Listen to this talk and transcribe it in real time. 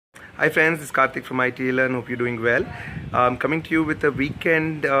Hi friends, this is Karthik from ITeLearn. Hope you're doing well. I'm coming to you with a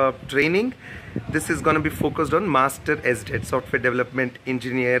weekend training. This is going to be focused on Master SDET, Software Development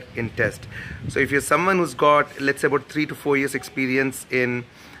Engineer in Test. So if you're someone who's got, let's say, about 3 to 4 years experience in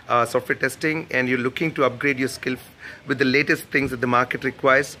software testing and you're looking to upgrade your skill with the latest things that the market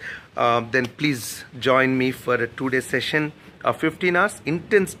requires, then please join me for a 2-day session. 15 hours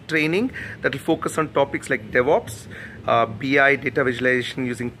intense training that will focus on topics like DevOps, BI, data visualization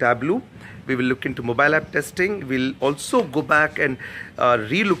using Tableau. We will look into mobile app testing. We'll also go back and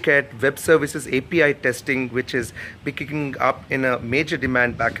relook at web services API testing, which is picking up in a major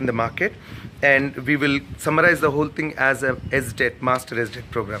demand back in the market. And we will summarize the whole thing as a SDET, Master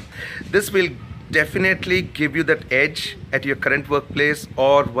SDET program. This will definitely give you that edge at your current workplace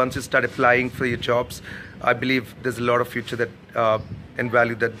or once you start applying for your jobs. I believe there's a lot of future that and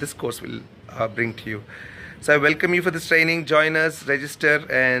value that this course will bring to you. So I welcome you for this training. Join us, register,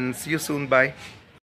 and see you soon. Bye.